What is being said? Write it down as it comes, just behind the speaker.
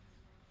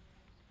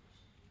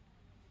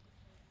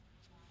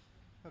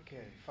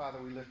Okay, Father,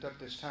 we lift up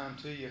this time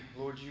to you.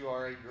 Lord, you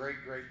are a great,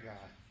 great God.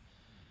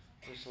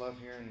 Just love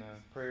hearing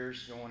the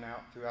prayers going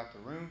out throughout the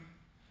room.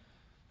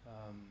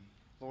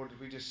 Lord,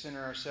 we just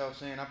center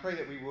ourselves in. I pray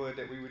that we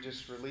would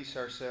just release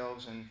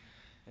ourselves and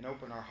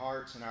open our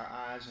hearts and our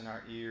eyes and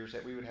our ears,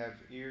 that we would have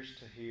ears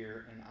to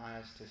hear and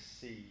eyes to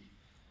see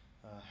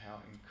how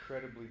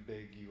incredibly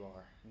big you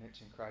are. And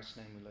it's in Christ's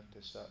name we lift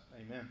this up.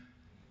 Amen.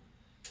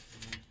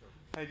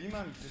 Hey, do you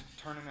mind just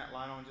turning that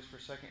light on just for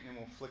a second and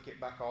then we'll flick it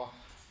back off?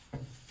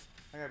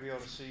 I got to be able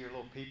to see your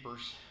little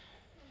peepers.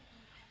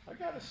 I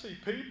got to see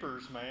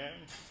peepers, man.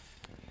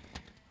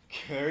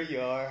 There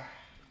you are.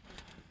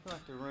 I feel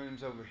like the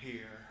room's over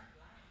here.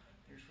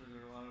 Here's where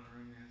the lot of the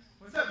room is.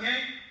 What's up,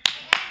 gang?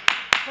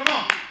 Come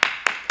on.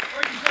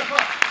 Wake yourself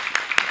up.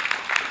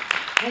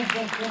 Boom,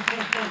 boom, boom,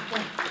 boom, boom,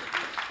 boom.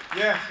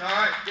 Yes, all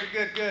right.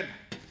 Good.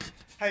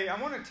 Hey, I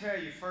want to tell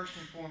you first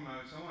and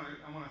foremost, I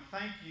want to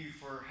thank you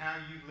for how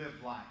you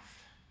live life.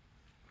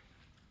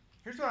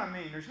 Here's what I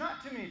mean. There's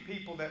not too many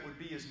people that would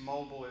be as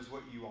mobile as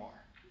what you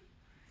are.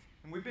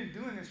 And we've been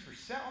doing this for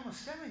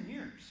almost 7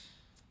 years.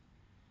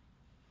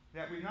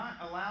 That we've not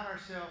allowed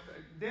ourselves.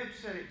 Deb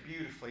said it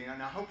beautifully,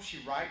 and I hope she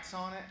writes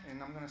on it,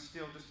 and I'm going to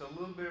steal just a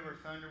little bit of her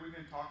thunder. We've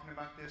been talking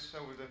about this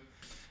over the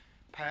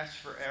past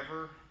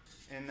forever,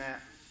 in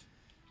that,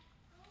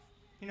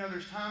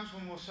 there's times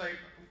when we'll say,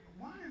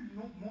 why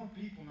do more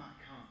people not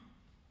come?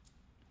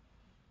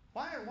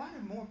 Why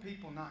do more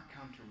people not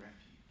come to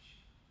Refuge?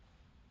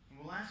 And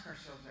we'll ask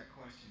ourselves that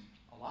question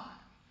a lot,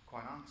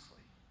 quite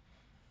honestly.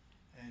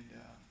 And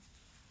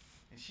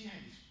she had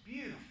this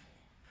beautiful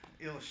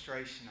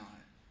illustration on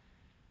it.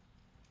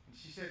 And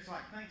she said, it's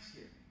like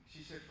Thanksgiving.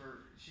 She said,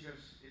 she goes,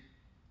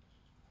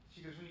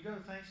 when you go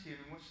to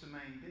Thanksgiving, what's the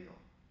main deal?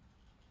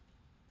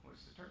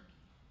 What's the turkey?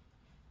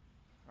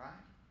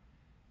 Right?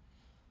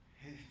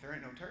 If there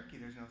ain't no turkey,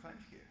 there's no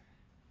Thanksgiving.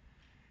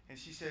 And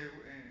she said,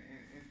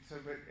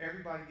 but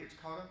everybody gets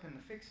caught up in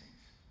the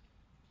fixings.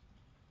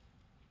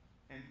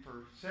 And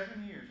for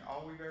 7 years,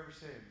 all we've ever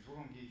said is, we're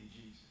going to give you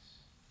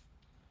Jesus.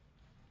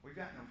 We've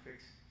got no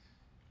fixings.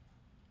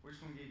 We're just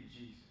going to give you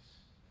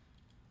Jesus.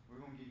 We're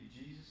going to give you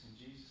Jesus and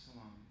Jesus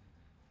alone.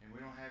 And we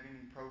don't have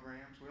any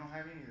programs. We don't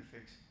have any of the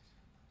fixings.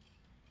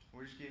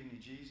 We're just giving you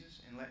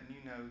Jesus and letting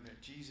you know that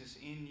Jesus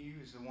in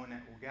you is the one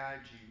that will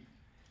guide you.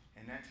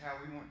 And that's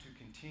how we want to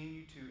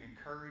continue to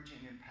encourage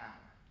and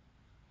empower.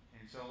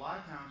 And so a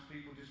lot of times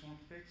people just want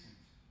the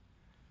fixings.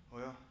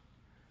 Well,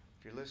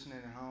 if you're listening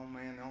at home,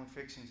 man, the only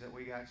fixings that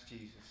we got is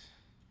Jesus.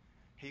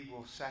 He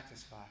will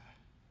satisfy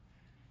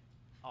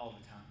all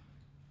the time.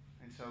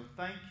 And so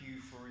thank you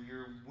for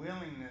your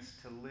willingness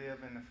to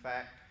live in the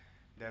fact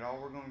that all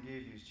we're going to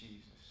give you is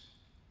Jesus.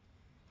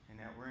 And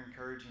that we're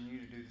encouraging you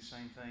to do the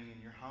same thing in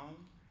your home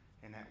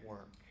and at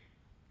work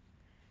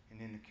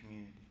and in the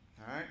community.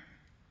 All right?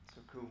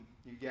 So cool.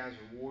 You guys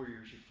are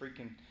warriors. You're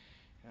freaking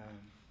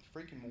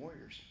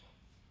warriors.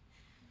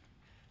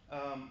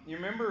 You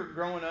remember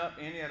growing up,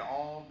 any at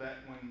all, that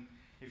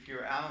if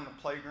you're out on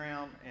the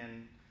playground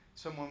and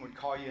someone would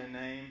call you a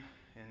name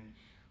and,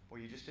 well,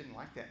 you just didn't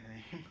like that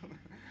name.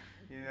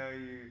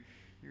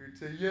 You would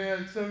say, yeah,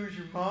 and so is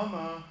your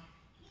mama.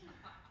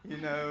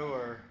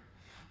 Or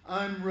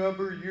I'm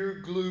rubber,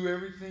 you're glue.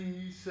 Everything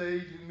you say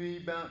to me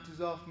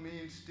bounces off me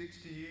and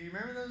sticks to you. You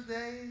remember those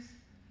days?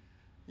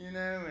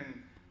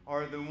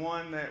 Or the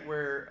one that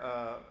where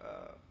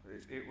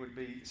it would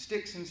be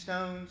sticks and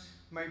stones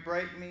may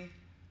break me,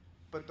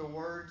 but the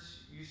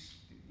words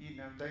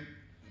they.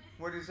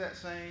 What is that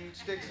saying?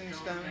 Sticks and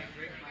stones may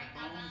break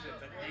my bones,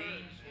 but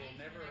names will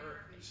never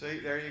hurt me. See,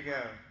 there you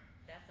go.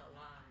 That's a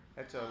lie.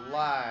 That's a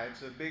lie. It's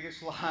the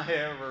biggest lie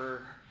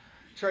ever.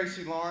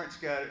 Tracy Lawrence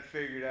got it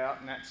figured out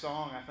in that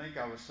song I think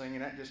I was singing.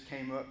 That just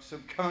came up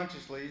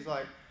subconsciously. He's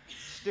like,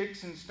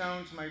 sticks and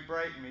stones may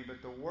break me,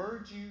 but the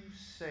words you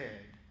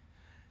said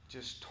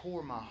just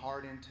tore my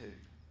heart in two.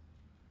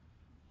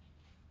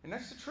 And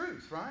that's the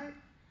truth, right?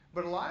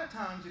 But a lot of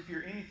times, if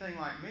you're anything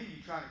like me,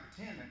 you try to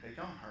pretend that they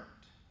don't hurt.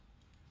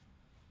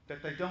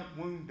 That they don't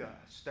wound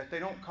us. That they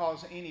don't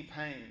cause any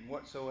pain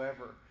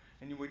whatsoever.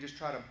 And we just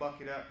try to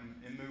buck it up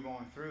and move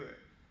on through it.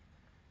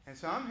 And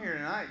so I'm here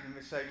tonight and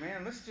we say,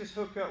 man, let's just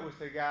hook up with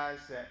the guys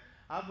that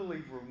I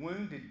believe were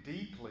wounded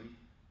deeply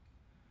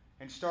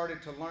and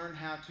started to learn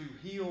how to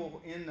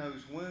heal in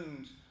those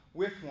wounds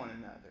with one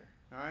another.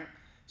 All right?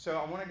 So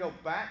I want to go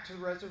back to the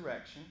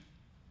resurrection.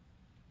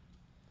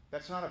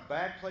 That's not a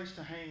bad place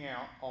to hang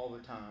out all the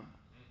time.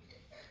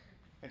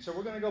 And so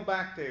we're going to go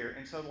back there.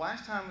 And so the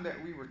last time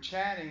that we were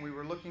chatting, we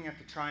were looking at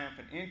the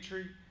triumphant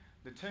entry.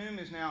 The tomb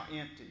is now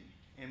empty.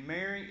 And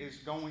Mary is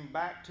going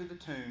back to the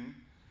tomb.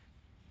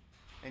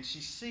 And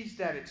she sees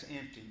that it's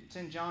empty. It's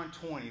in John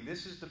 20.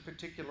 This is the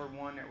particular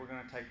one that we're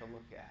going to take a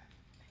look at.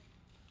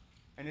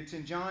 And it's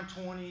in John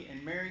 20,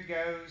 and Mary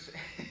goes.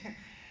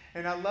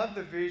 And I love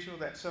the visual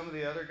that some of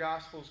the other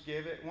Gospels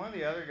give it. One of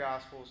the other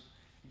Gospels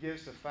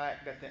gives the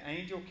fact that the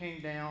angel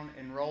came down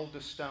and rolled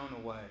the stone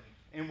away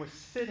and was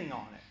sitting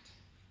on it.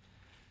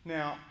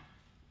 Now,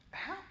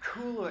 how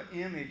cool an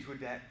image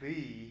would that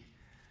be?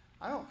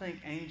 I don't think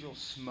angels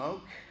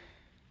smoke.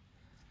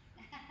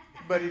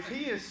 But if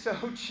he is so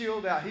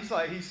chilled out, he's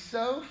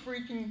so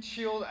freaking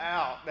chilled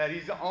out that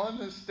he's on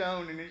the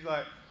stone and he's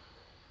like,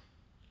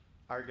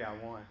 our guy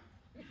won.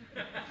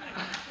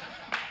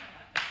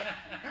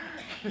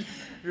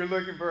 You're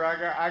looking for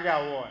I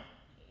got one.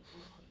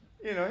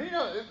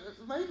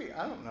 Maybe,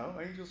 I don't know,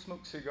 angels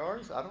smoke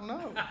cigars, I don't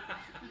know.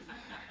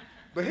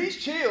 But he's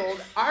chilled,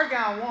 our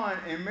guy won,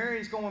 and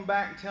Mary's going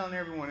back and telling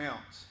everyone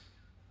else.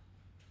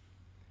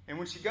 And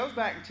when she goes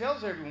back and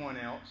tells everyone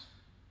else,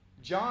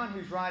 John,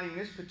 who's writing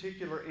this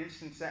particular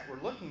instance that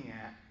we're looking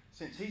at,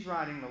 since he's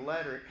writing the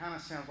letter, it kind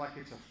of sounds like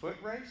it's a foot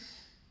race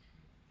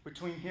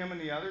between him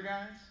and the other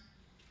guys.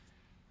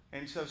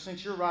 And so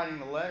since you're writing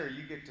the letter,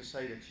 you get to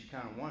say that you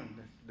kind of won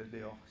the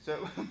deal.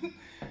 So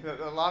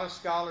a lot of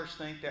scholars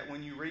think that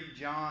when you read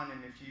John,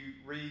 and if you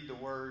read the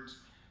words,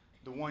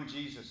 the one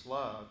Jesus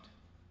loved,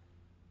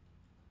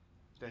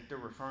 that they're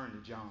referring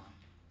to John.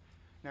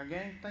 Now,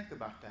 gang, think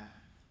about that.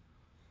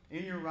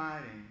 In your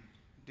writing,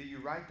 do you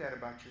write that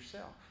about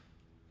yourself?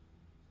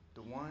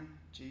 The one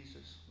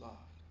Jesus loved.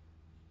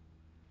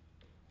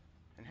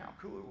 And how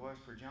cool it was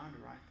for John to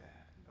write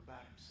that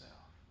about himself.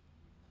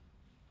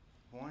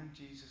 One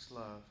Jesus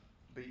loved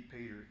beat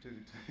Peter to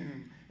the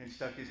tomb and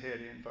stuck his head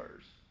in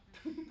first.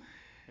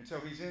 And so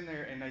he's in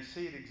there, and they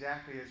see it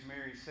exactly as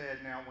Mary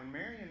said. Now, when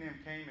Mary and them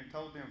came and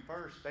told them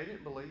first, they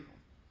didn't believe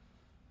him.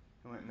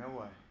 They went, no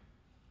way.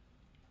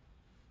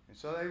 And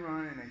so they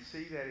run, and they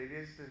see that it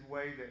is the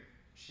way that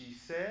she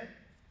said,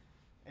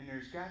 and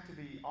there's got to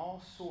be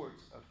all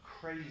sorts of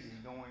crazy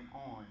going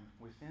on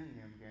within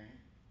them, gang.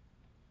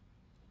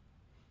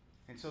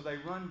 And so they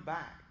run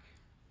back.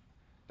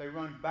 They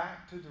run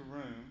back to the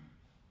room.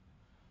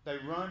 They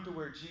run to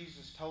where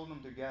Jesus told them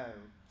to go,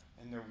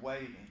 and they're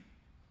waiting.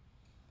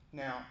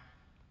 Now,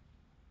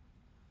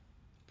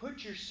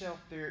 put yourself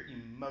there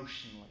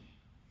emotionally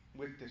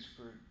with this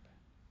group.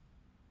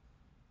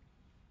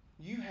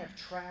 You have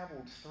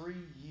traveled 3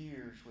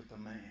 years with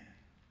a man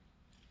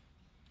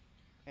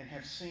and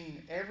have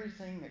seen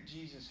everything that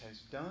Jesus has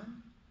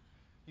done.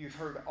 You've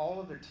heard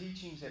all of the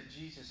teachings that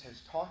Jesus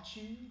has taught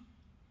you.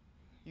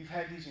 You've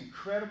had these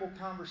incredible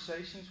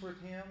conversations with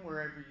him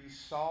wherever you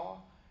saw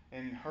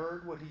and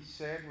heard what he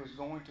said was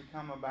going to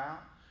come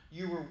about.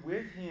 You were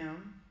with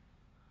him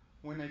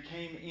when they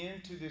came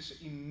into this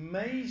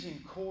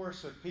amazing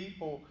chorus of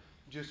people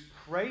just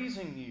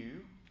praising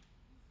you.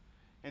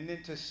 And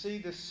then to see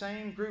the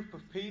same group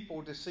of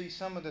people, to see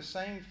some of the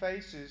same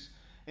faces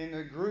in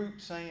the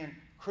group saying,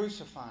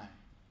 crucify him.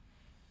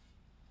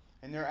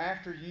 And they're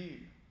after you.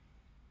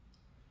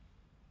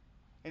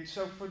 And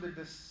so for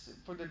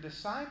the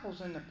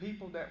disciples and the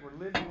people that were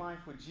living life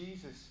with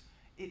Jesus,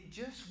 it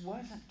just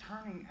wasn't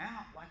turning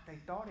out like they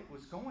thought it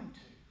was going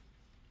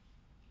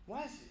to.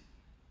 Was it?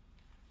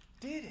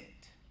 Did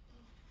it?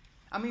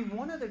 I mean,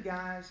 one of the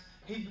guys,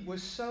 he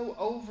was so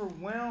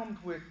overwhelmed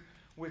with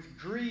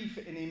grief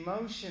and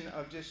emotion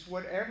of just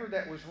whatever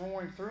that was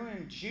roaring through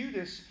him.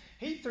 Judas,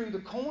 he threw the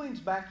coins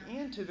back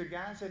into the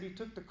guys that he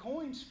took the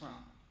coins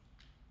from.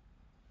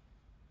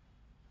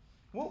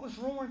 What was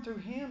roaring through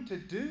him to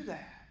do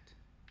that?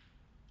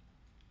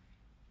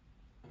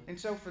 And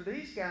so for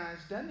these guys,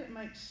 doesn't it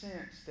make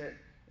sense that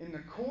in the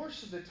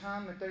course of the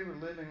time that they were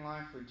living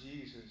life with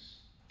Jesus,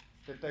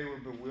 that they were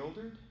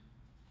bewildered,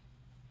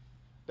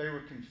 they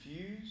were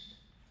confused,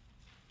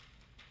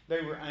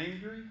 they were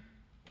angry,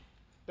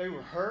 they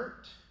were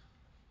hurt.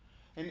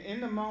 And in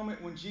the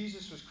moment when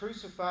Jesus was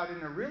crucified,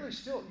 and they're really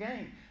still,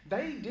 gang,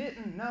 they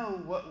didn't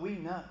know what we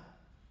know.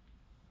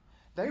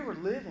 They were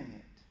living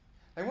it.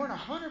 They weren't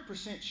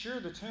 100% sure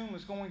the tomb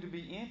was going to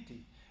be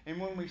empty. And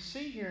when we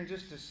see here in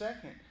just a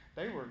second,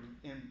 they were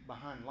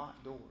behind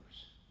locked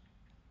doors.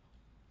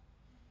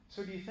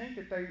 So do you think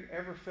that they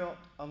ever felt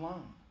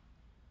alone?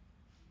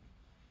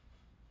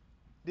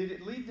 Did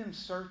it leave them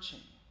searching?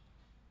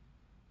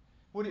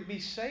 Would it be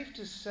safe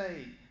to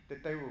say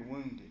that they were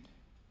wounded?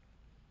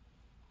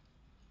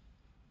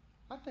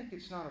 I think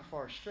it's not a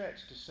far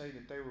stretch to say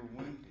that they were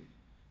wounded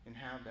and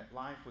how that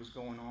life was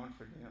going on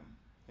for them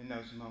in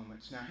those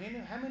moments. Now,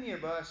 how many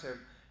of us have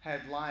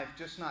had life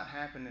just not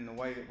happen in the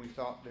way that we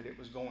thought that it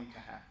was going to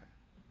happen?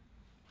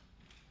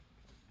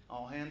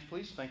 All hands,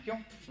 please. Thank you.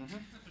 Mm-hmm.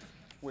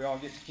 We all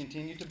get to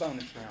continue to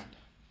bonus round.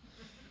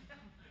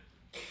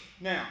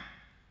 Now,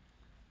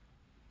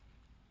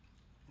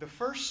 the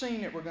first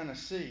scene that we're going to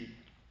see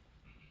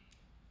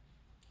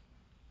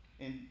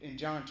in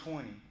John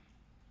 20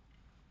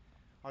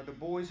 are the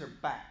boys are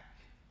back.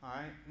 All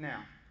right?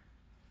 Now,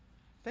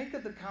 think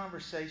of the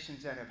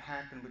conversations that have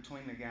happened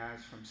between the guys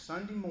from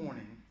Sunday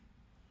morning,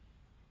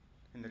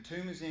 and the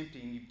tomb is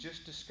empty, and you've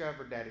just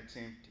discovered that it's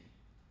empty.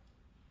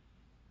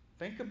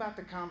 Think about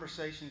the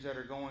conversations that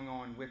are going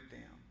on with them.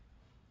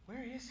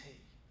 Where is he?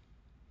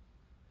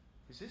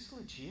 Is this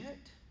legit?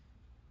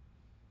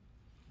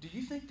 Do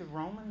you think the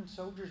Roman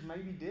soldiers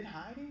maybe did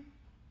hide him?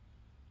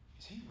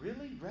 Is he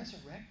really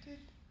resurrected?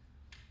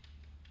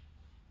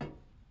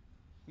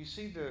 You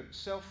see the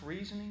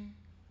self-reasoning,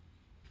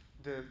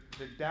 the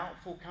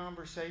doubtful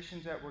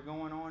conversations that were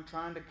going on,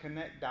 trying to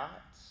connect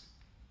dots.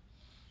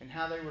 and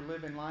how they were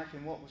living life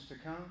and what was to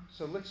come.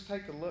 So let's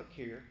take a look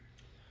here.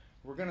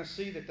 We're going to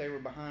see that they were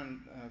behind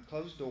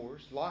closed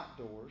doors, locked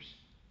doors.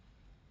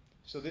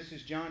 So this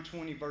is John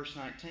 20, verse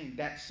 19.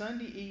 That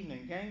Sunday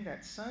evening, gang,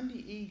 that Sunday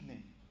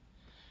evening,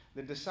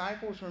 the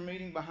disciples were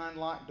meeting behind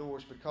locked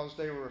doors because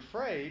they were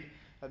afraid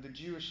of the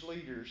Jewish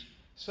leaders.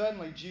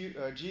 Suddenly,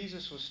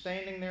 Jesus was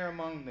standing there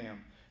among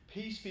them.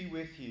 Peace be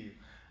with you.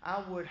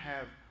 I would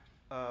have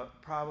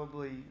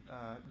probably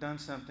done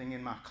something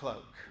in my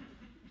cloak.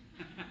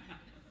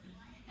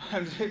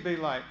 I'd be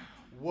like,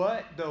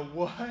 what the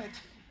what?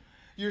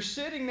 You're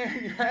sitting there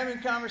and you're having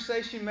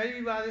conversation.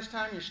 Maybe by this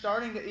time you're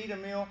starting to eat a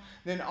meal.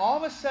 Then all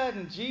of a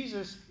sudden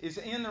Jesus is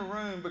in the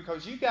room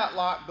because you got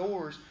locked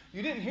doors.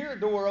 You didn't hear a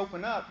door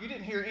open up. You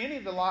didn't hear any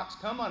of the locks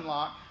come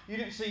unlocked. You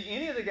didn't see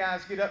any of the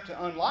guys get up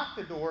to unlock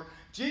the door.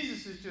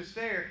 Jesus is just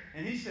there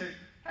and he says,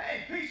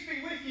 hey, peace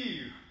be with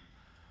you.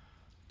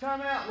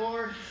 Time out,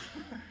 Lord.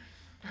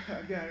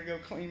 I got to go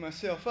clean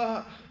myself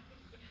up.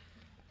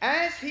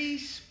 As he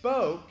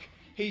spoke,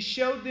 he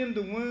showed them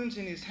the wounds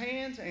in his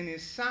hands and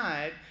his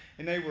side,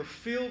 and they were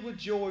filled with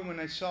joy when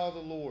they saw the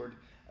Lord.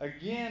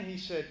 Again he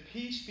said,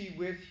 peace be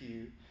with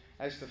you.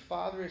 As the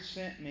Father has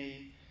sent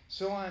me,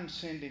 so I am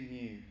sending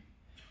you.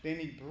 Then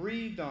he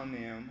breathed on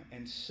them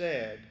and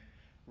said,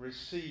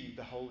 receive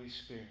the Holy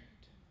Spirit.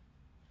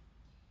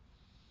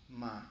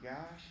 My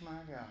gosh,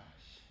 my gosh.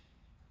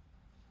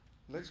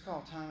 Let's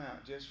call time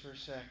out just for a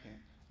second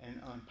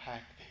and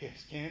unpack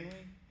this, can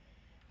we?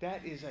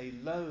 That is a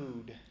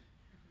load.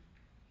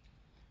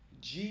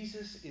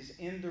 Jesus is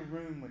in the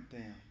room with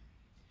them.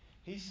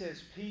 He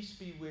says, peace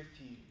be with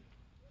you.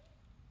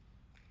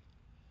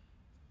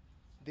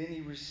 Then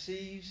he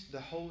receives the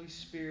Holy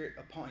Spirit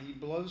he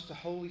blows the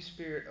Holy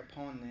Spirit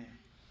upon them.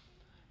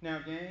 Now,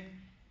 gang,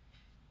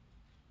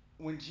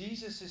 when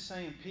Jesus is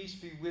saying, peace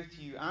be with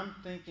you, I'm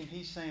thinking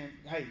he's saying,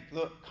 hey,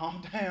 look,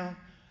 calm down.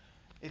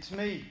 It's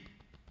me.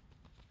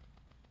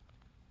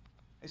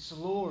 It's the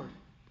Lord.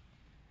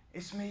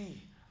 It's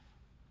me.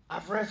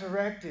 I've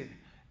resurrected.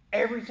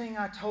 Everything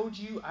I told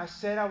you, I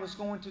said I was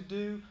going to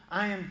do,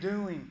 I am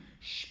doing.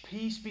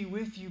 Peace be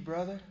with you,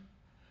 brother.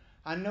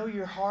 I know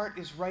your heart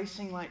is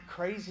racing like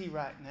crazy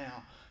right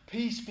now.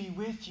 Peace be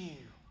with you.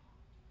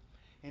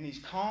 And he's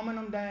calming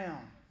them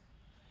down.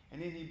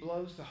 And then he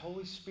blows the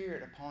Holy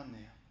Spirit upon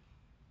them.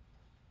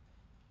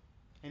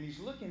 And he's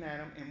looking at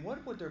them, and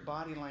what would their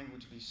body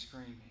language be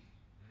screaming?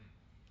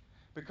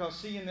 Because,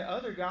 see, in the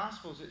other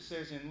Gospels, it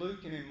says in Luke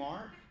and in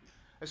Mark,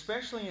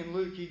 especially in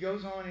Luke, he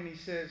goes on and he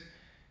says,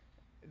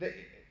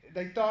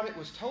 they thought it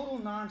was total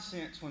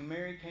nonsense when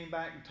Mary came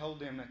back and told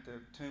them that the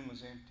tomb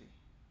was empty.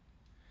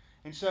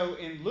 And so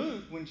in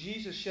Luke, when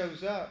Jesus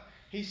shows up,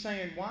 he's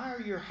saying, why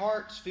are your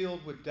hearts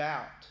filled with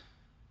doubt?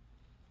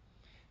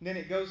 And then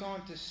it goes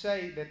on to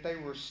say that they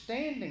were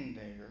standing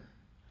there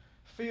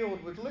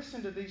filled with,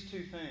 listen to these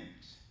two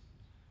things,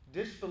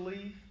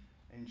 disbelief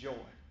and joy.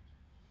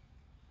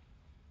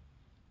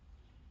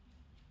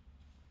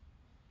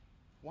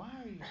 Why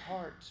are your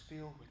hearts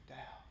filled with doubt?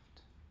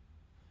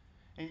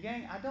 And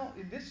gang,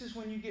 this is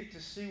when you get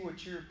to see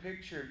what your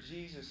picture of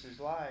Jesus is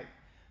like.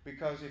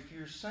 Because if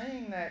you're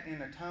saying that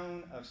in a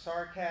tone of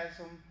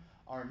sarcasm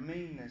or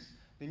meanness,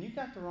 then you've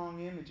got the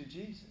wrong image of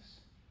Jesus.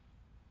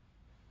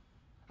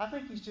 I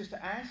think he's just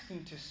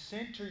asking to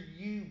center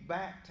you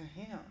back to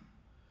him.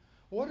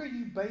 What are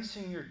you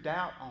basing your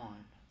doubt on?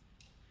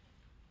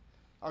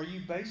 Are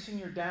you basing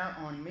your doubt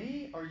on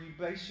me? Or are you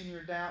basing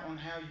your doubt on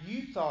how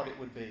you thought it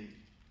would be?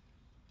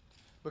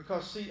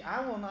 Because, see,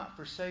 I will not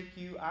forsake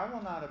you. I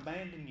will not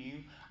abandon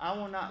you. I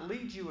will not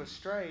lead you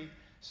astray.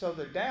 So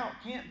the doubt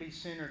can't be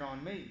centered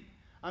on me.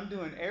 I'm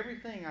doing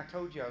everything I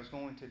told you I was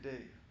going to do.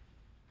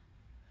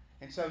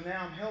 And so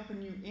now I'm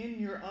helping you in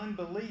your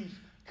unbelief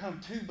come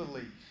to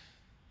belief.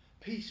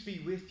 Peace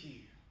be with you.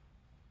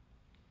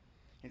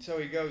 And so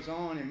he goes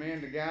on, and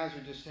man, the guys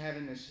are just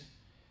having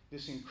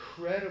this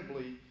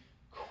incredibly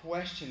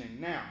questioning.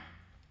 Now,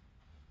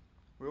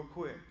 real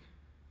quick,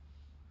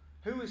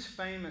 who is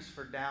famous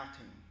for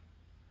doubting?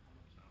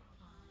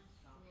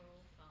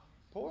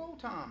 Poor old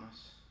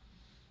Thomas.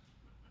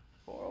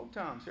 Poor old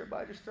Thomas.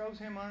 Everybody just throws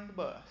him under the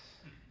bus.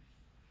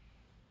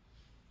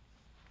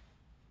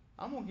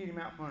 I'm going to get him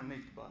out from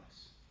underneath the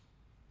bus.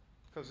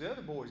 Because the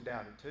other boys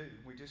doubted too.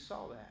 We just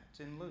saw that.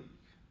 It's in Luke.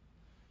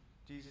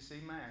 Jesus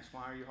he asked,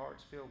 why are your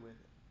hearts filled with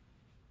it?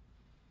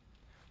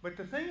 But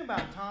the thing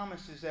about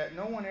Thomas is that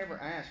no one ever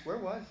asked, where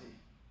was he?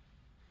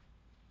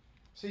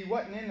 See, he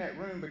wasn't in that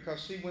room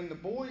because, see, when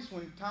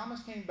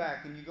Thomas came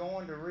back and you go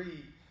on to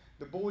read,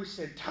 the boys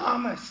said,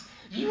 Thomas,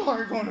 you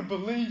aren't going to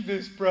believe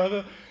this,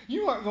 brother.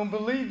 You aren't going to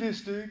believe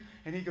this, dude.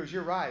 And he goes,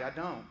 you're right, I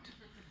don't.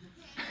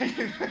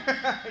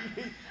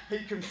 He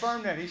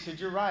confirmed that. He said,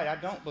 you're right, I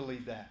don't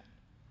believe that.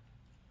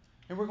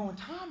 And we're going,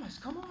 Thomas,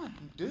 come on,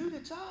 dude,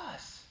 it's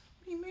us.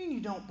 What do you mean you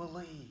don't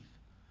believe?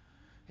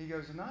 He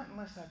goes, not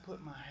unless I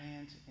put my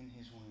hands in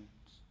his wounds.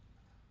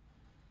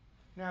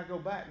 Now I go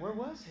back, where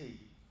was he?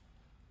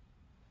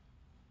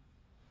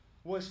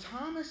 Was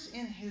Thomas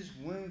in his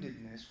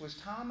woundedness? Was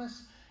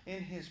Thomas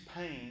in his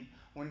pain?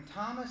 when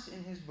Thomas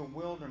in his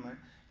bewilderment,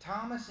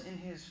 Thomas in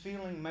his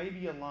feeling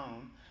maybe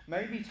alone,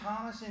 maybe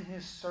Thomas in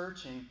his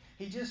searching,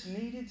 he just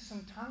needed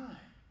some time.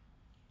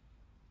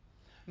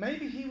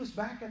 Maybe he was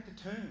back at the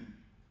tomb.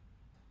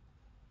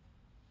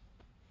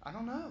 I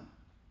don't know.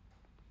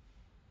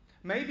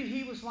 Maybe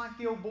he was like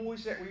the old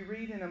boys that we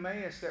read in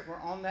Emmaus that were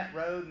on that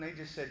road and they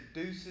just said,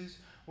 deuces,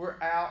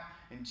 we're out.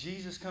 And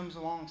Jesus comes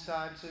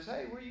alongside and says,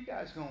 hey, where are you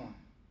guys going?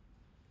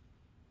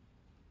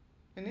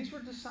 And these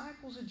were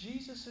disciples of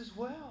Jesus as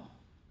well.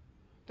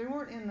 They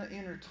weren't in the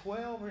inner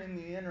 12 or in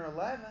the inner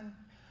 11,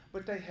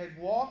 but they had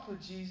walked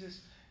with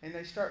Jesus, and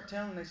they start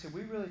telling, they said,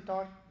 we really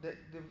thought that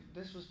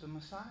this was the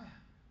Messiah.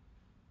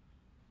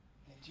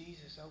 And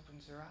Jesus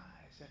opens their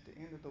eyes at the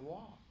end of the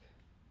walk.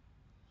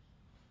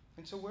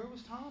 And so where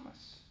was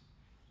Thomas?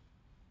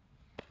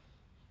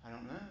 I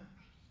don't know.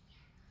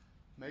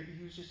 Maybe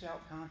he was just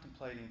out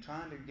contemplating,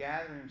 trying to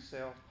gather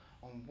himself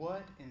on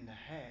what in the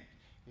heck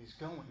is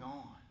going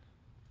on.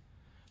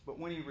 But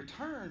when he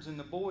returns and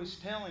the boys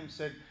tell him,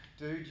 said,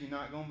 dude, you're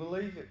not going to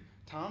believe it.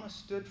 Thomas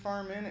stood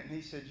firm in it and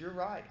he said, you're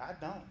right, I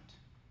don't.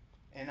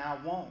 And I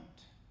won't.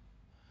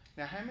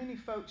 Now, how many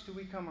folks do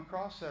we come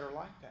across that are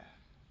like that?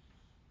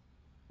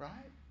 Right?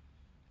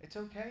 It's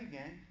okay,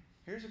 gang.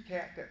 Here's a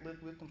cat that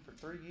lived with them for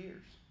 3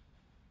 years.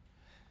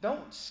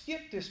 Don't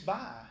skip this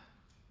by.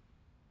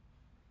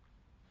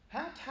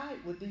 How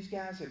tight would these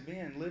guys have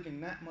been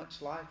living that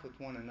much life with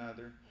one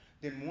another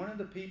than one of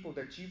the people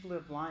that you've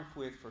lived life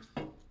with for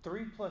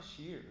 3+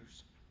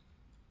 years?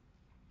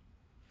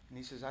 And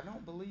he says, I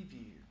don't believe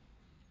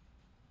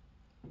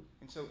you.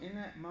 And so in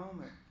that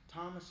moment,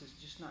 Thomas is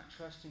just not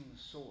trusting the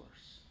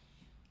source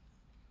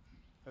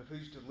of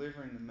who's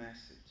delivering the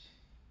message.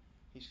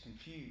 He's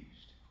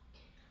confused.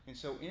 And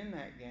so in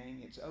that,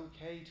 gang, it's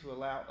okay to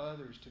allow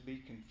others to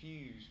be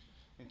confused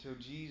until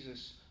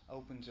Jesus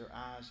opens their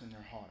eyes and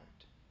their heart.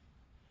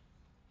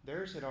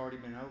 Theirs had already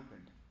been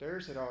opened.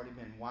 Theirs had already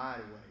been wide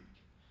awake.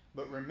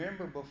 But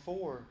remember,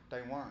 before,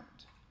 they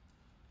weren't.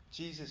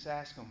 Jesus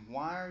asked them,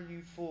 why are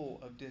you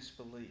full of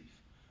disbelief?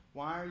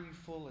 Why are you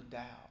full of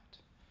doubt?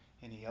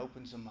 And he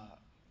opens them up.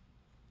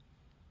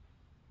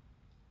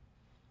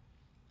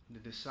 The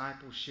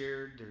disciples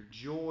shared their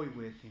joy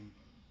with him.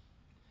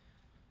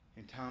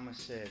 And Thomas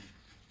said,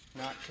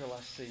 not till I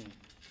see him.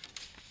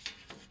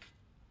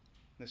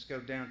 Let's go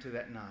down to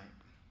that night.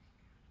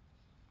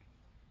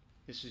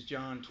 This is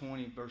John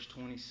 20, verse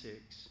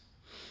 26.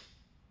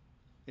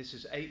 This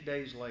is 8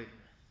 days later.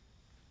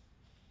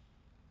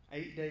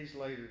 8 days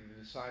later,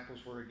 the disciples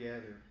were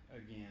together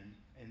again.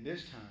 And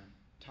this time,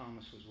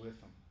 Thomas was with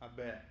them. I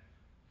bet.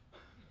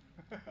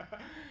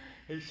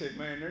 He said,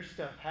 man, there's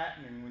stuff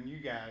happening when you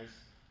guys,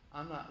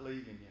 I'm not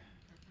leaving you.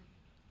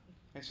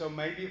 And so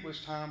maybe it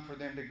was time for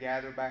them to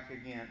gather back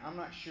again. I'm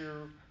not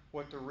sure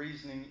what the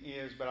reasoning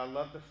is, but I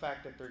love the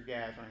fact that they're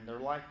gathering. They're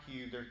like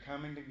you. They're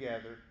coming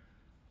together.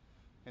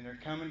 And they're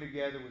coming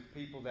together with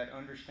people that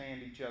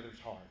understand each other's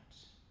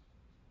hearts.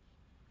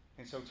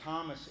 And so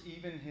Thomas,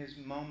 even his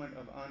moment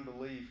of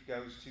unbelief,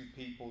 goes to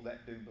people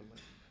that do believe.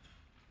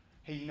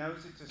 He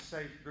knows it's a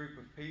safe group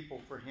of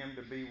people for him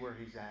to be where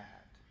he's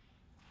at.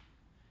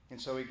 And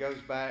so he goes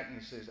back and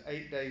he says,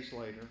 8 days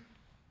later,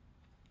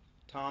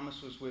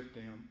 Thomas was with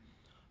them.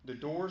 The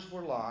doors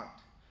were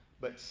locked,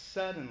 but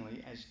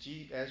suddenly,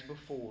 as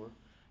before,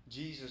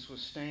 Jesus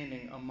was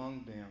standing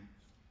among them.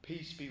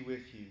 Peace be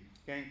with you.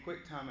 Gang,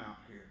 quick time out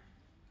here.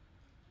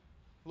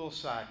 A little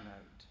side note.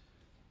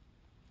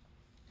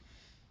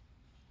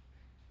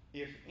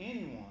 If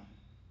anyone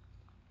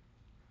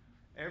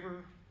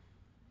ever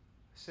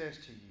says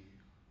to you,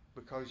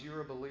 because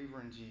you're a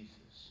believer in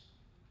Jesus,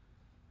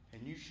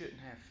 and you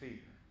shouldn't have fear,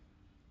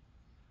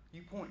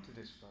 you point to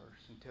this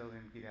verse and tell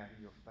them to get out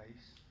of your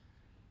face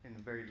in the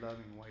very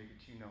loving way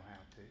that you know how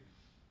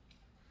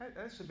to.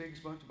 That's the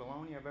biggest bunch of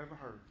baloney I've ever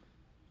heard.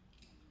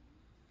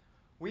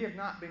 We have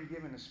not been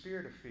given a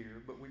spirit of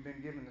fear, but we've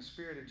been given the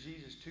Spirit of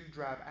Jesus to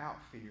drive out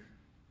fear.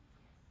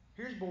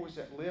 Here's boys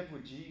that lived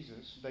with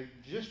Jesus. They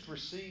just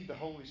received the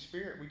Holy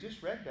Spirit. We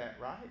just read that,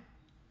 right?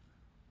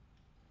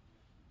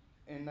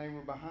 And they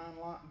were behind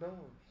locked doors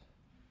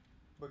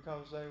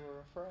because they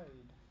were afraid.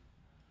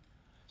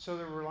 So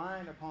they're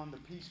relying upon the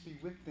peace be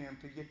with them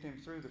to get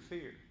them through the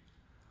fear.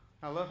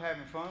 I love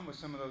having fun with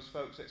some of those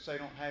folks that say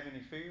don't have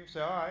any fear. Say,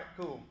 all right,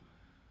 cool.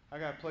 I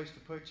got a place to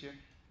put you.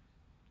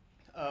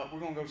 We're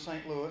going to go to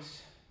St.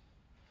 Louis,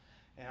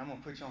 and I'm going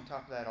to put you on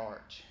top of that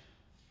arch.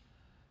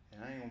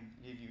 And I ain't going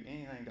to give you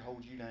anything to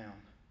hold you down.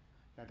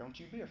 Now, don't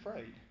you be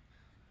afraid.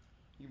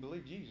 You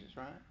believe Jesus,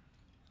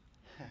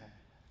 right?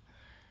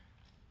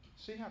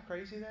 See how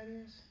crazy that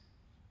is?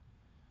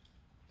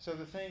 So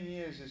the thing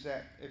is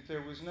that if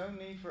there was no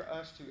need for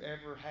us to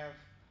ever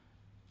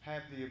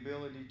have the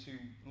ability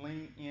to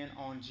lean in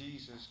on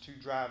Jesus to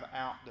drive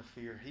out the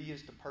fear, He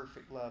is the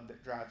perfect love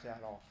that drives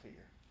out all fear.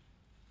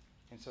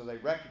 And so they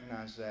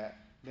recognize that.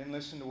 Then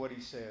listen to what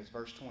He says,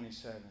 verse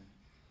 27.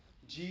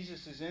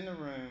 Jesus is in the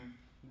room.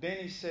 Then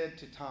He said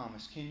to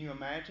Thomas, can you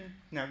imagine?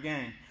 Now,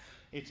 gang,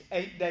 it's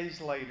 8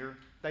 days later.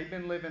 They've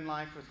been living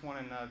life with one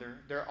another.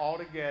 They're all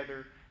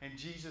together. and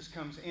Jesus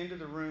comes into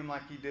the room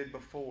like he did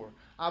before.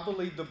 I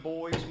believe the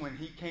boys, when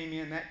he came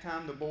in that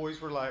time, the boys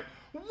were like,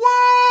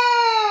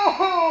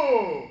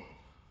 whoa!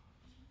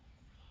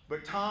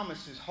 But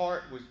Thomas's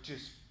heart was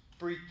just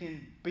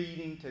freaking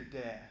beating to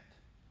death.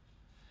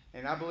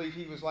 And I believe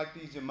he was like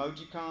these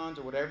emojicons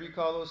or whatever you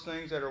call those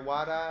things that are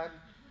wide-eyed.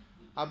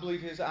 I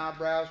believe his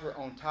eyebrows were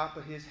on top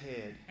of his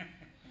head.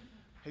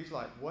 He's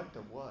like, what the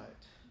what?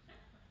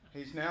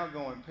 He's now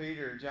going,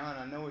 Peter, John,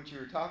 I know what you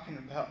were talking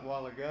about a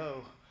while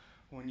ago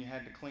when you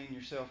had to clean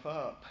yourself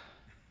up.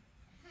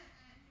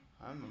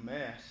 I'm a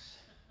mess.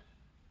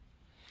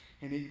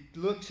 And he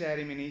looks at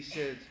him and he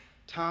says,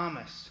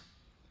 Thomas,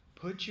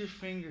 put your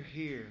finger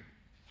here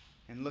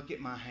and look at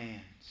my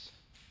hands.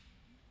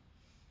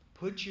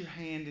 Put your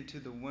hand into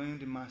the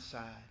wound in my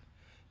side.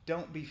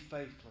 Don't be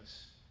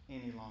faithless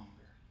any longer.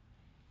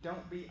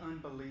 Don't be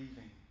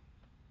unbelieving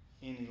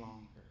any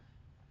longer.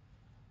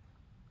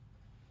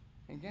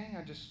 And gang,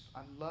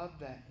 I love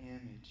that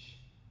image.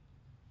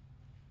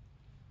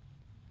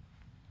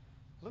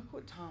 Look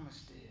what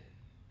Thomas did.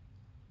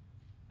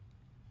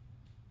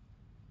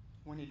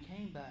 When he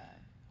came back,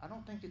 I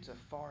don't think it's a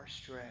far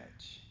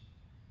stretch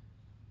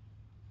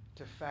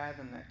to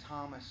fathom that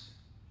Thomas,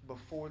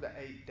 before the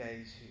 8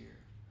 days here,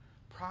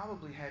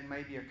 probably had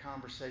maybe a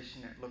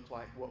conversation that looked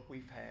like what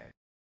we've had.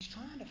 He's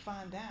trying to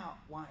find out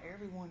why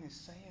everyone is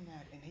saying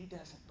that and he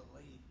doesn't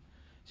believe.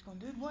 He's going,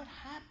 dude, what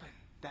happened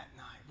that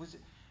night?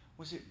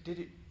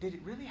 Did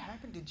it really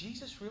happen? Did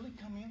Jesus really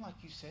come in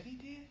like you said he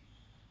did?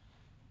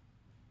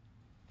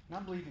 And I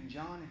believe in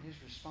John and his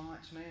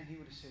response, man, he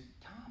would have said,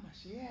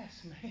 Thomas,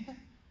 yes, man.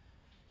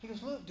 He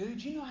goes, look,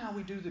 dude, you know how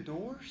we do the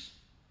doors?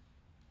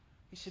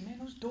 He said, man,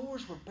 those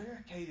doors were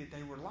barricaded.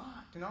 They were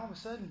locked. And all of a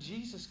sudden,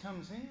 Jesus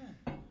comes in.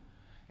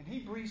 And he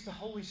breathes the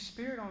Holy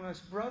Spirit on us,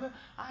 brother.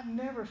 I've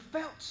never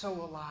felt so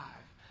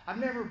alive. I've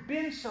never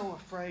been so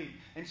afraid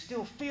and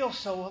still feel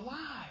so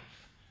alive.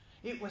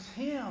 It was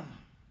him.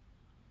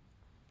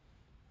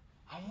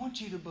 I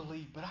want you to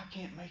believe, but I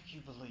can't make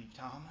you believe,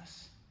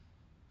 Thomas.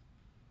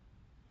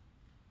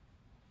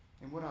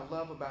 And what I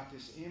love about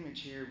this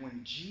image here,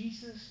 when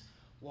Jesus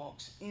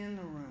walks in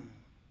the room,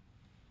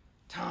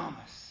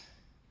 Thomas,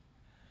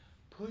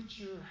 put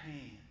your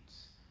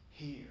hands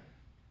here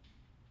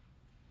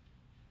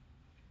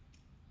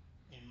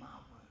in my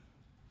wound.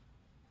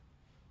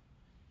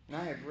 And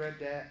I have read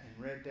that and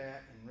read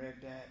that and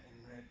read that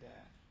and read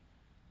that.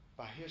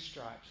 By his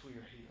stripes we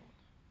are healed.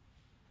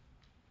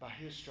 By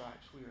his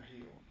stripes we are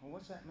healed. Well,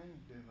 what's that mean,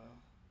 Bivo?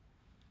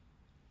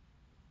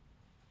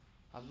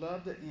 I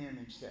love the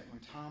image that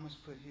when Thomas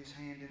put his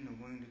hand in the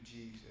wound of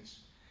Jesus,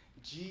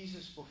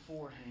 Jesus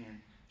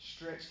beforehand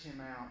stretched him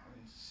out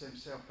and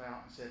himself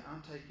out and said,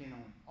 I'm taking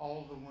on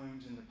all the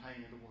wounds and the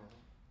pain of the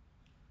world.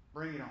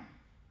 Bring it on.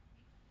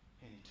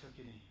 And he took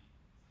it in.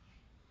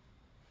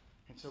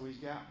 And so he's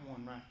got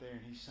one right there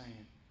and he's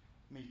saying,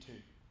 me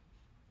too.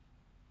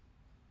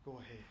 Go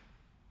ahead.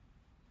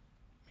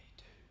 Me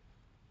too.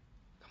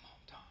 Come on,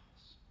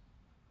 Thomas.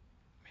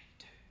 Me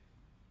too.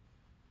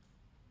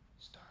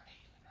 Start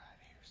healing right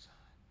here, son.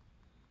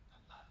 I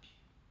love you.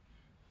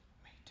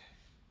 Me too.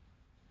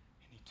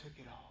 And he took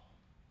it all.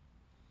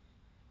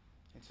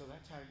 And so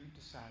that's how you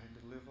decided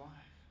to live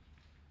life.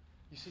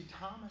 You see,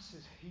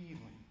 Thomas's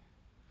healing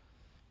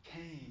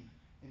came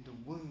in the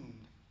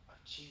wound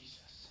of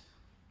Jesus.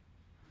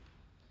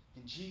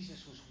 And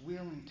Jesus was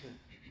willing to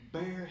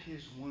bear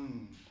his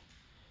wound,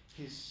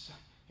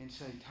 and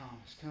say,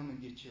 Thomas, come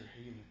and get your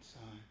healing,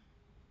 son.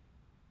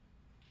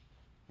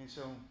 And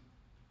so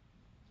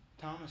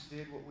Thomas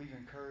did what we've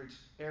encouraged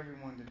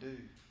everyone to do.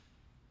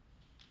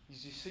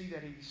 You see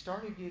that he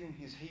started getting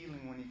his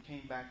healing when he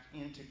came back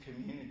into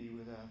community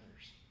with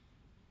others.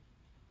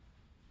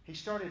 He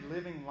started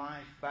living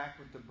life back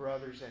with the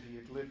brothers that he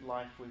had lived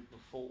life with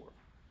before.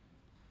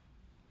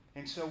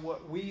 And so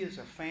what we as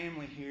a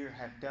family here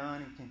have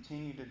done and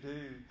continue to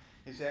do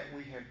is that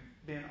we have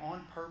been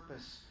on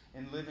purpose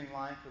in living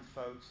life with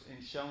folks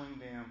and showing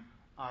them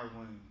our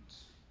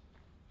wounds.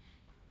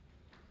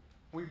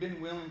 We've been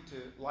willing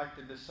to, like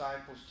the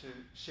disciples, to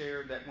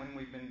share that when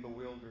we've been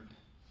bewildered,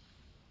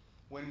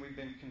 when we've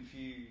been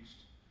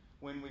confused,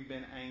 when we've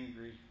been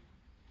angry,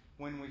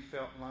 when we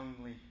felt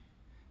lonely,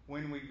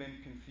 when we've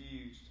been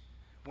confused,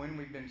 when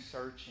we've been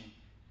searching.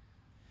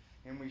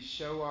 And we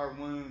show our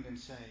wound and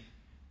say,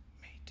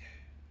 me too.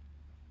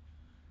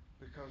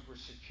 Because we're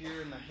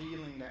secure in the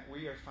healing that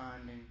we are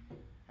finding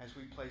as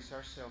we place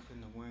ourselves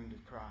in the wound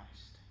of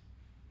Christ.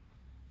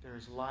 There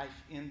is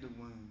life in the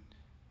wound.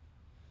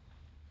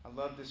 I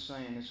love this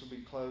saying. This will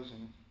be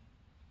closing.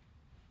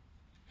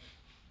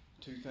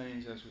 Two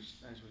things as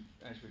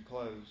we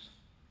close.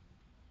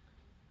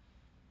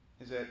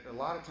 Is that a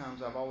lot of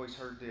times I've always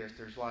heard this.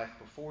 There's life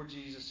before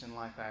Jesus and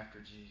life after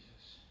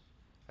Jesus.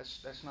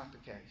 That's not the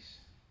case.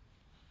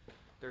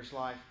 There's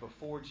life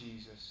before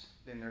Jesus,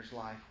 then there's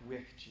life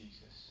with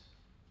Jesus.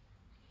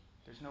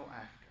 There's no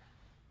after.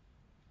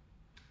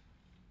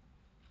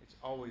 It's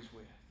always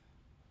with.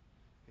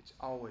 It's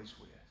always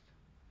with.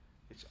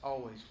 It's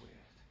always with.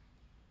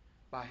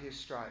 By his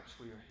stripes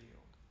we are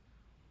healed.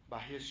 By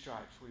His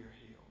stripes we are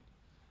healed.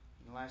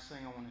 And the last thing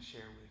I want to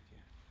share with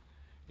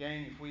you.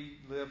 Gang, if we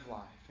live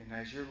life, and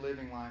as you're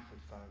living life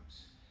with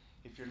folks,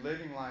 if you're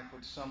living life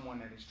with someone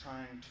that is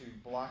trying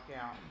to block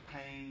out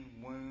pain,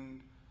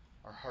 wound,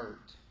 or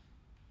hurt,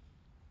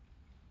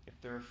 if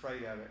they're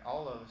afraid of it,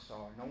 all of us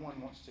are. No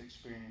one wants to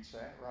experience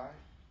that, right?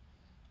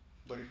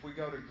 But if we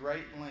go to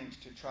great lengths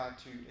to try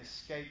to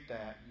escape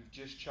that, you've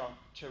just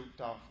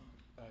choked off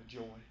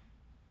joy.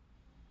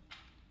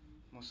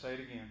 I'm going to say it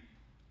again.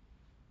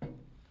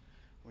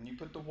 When you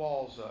put the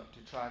walls up to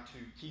try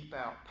to keep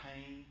out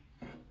pain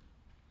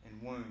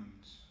and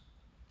wounds,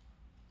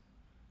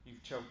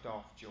 you've choked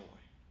off joy.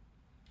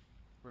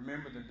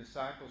 Remember, the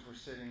disciples were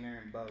sitting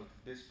there in both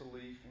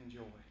disbelief and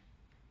joy.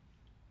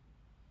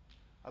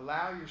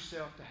 Allow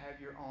yourself to have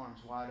your arms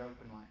wide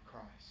open like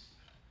Christ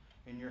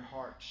and your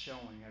heart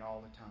showing it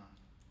all the time.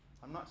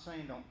 I'm not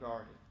saying don't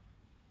guard it.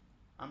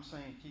 I'm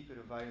saying keep it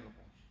available.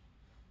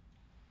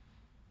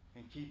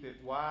 And keep it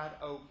wide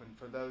open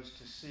for those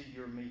to see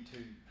your Me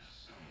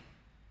Too's.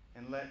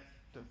 And let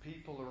the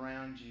people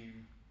around you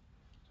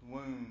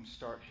wounds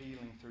start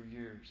healing through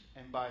yours,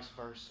 and vice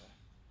versa.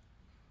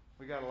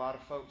 We got a lot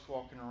of folks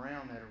walking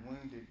around that are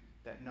wounded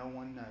that no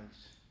one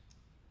knows.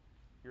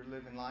 You're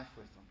living life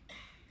with them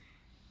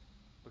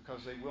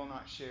because they will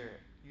not share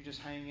it. You just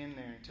hang in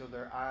there until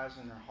their eyes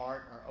and their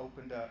heart are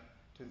opened up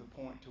to the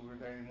point to where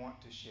they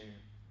want to share.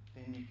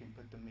 Then you can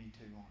put the Me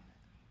Too on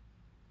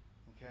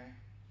it. Okay?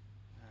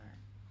 All right.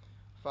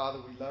 Father,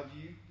 we love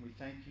you. We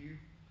thank you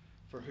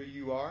for who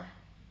you are.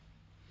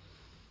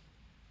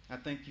 I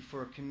thank you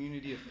for a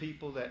community of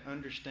people that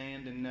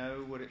understand and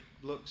know what it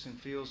looks and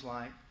feels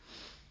like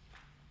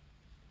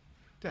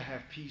to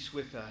have peace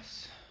with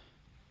us.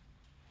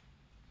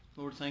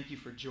 Lord, thank you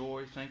for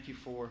joy. Thank you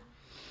for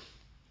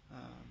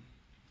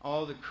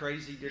all the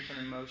crazy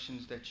different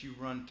emotions that you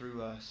run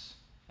through us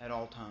at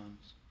all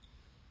times.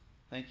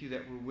 Thank you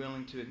that we're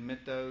willing to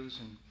admit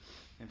those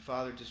and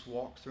Father, just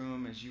walk through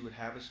them as you would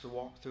have us to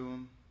walk through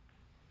them.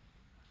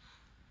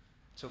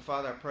 So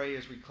Father, I pray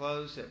as we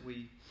close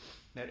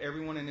that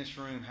everyone in this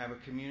room have a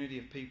community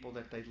of people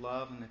that they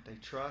love and that they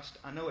trust.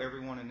 I know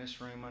everyone in this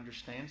room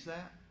understands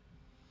that.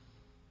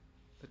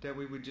 But that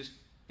we would just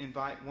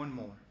invite one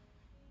more.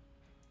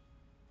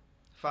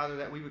 Father,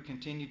 that we would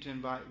continue to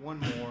invite one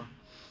more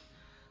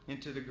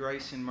into the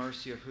grace and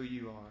mercy of who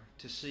you are,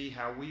 to see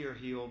how we are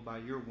healed by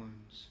your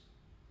wounds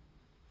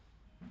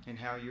and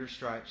how your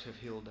stripes have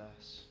healed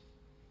us.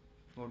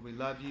 Lord, we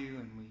love you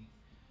and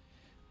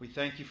we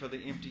thank you for the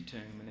empty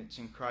tomb, and it's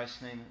in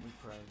Christ's name that we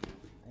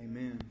pray.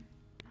 Amen.